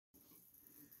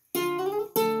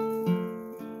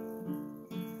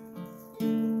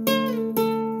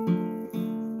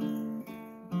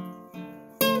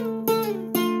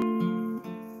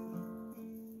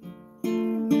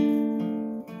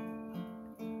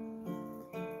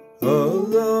A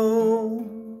lone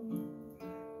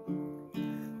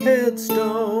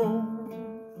headstone,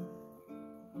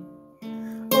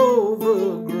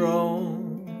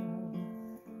 overgrown,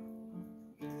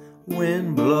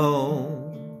 windblown,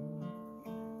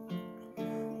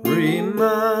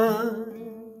 reminds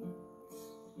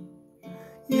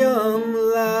young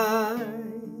life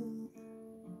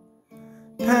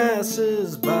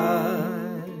passes by.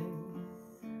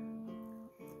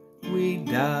 We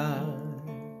die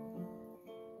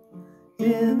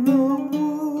in the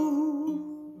wood,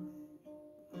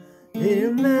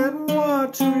 in that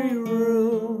watery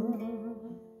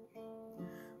room.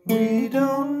 We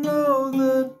don't know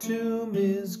the tomb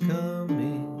is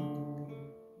coming.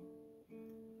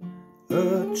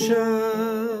 A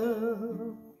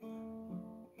child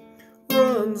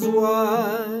runs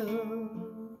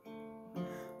wild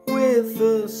with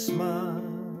a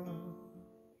smile,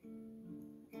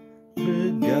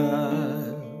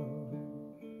 beguiled,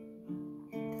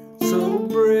 so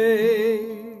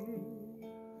brave,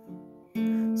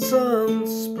 sun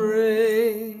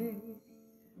spray,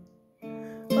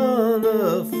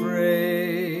 unafraid,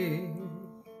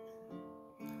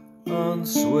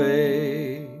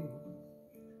 unswayed,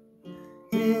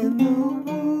 in the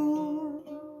wood,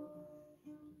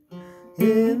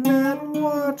 in that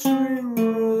watery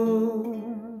room.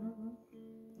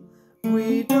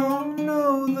 We don't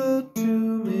know the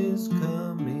tomb is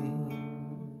coming.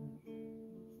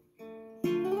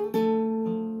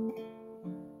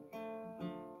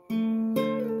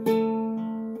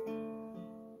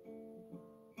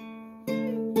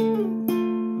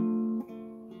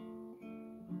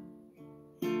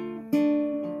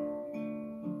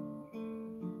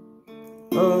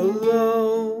 A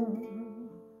lone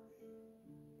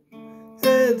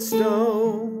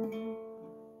headstone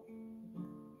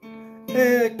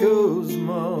echoes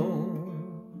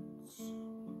moans,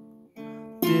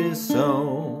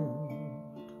 disowned.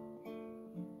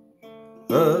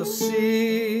 A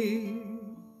seed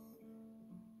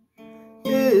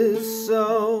is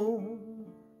sown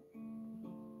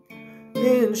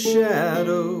in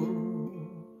shadows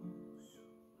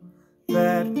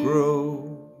that grow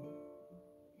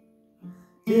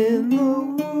in the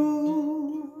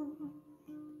wood,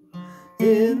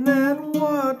 in that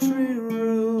watery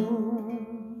room.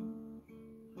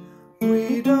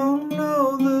 We don't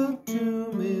know the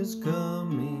tomb is coming.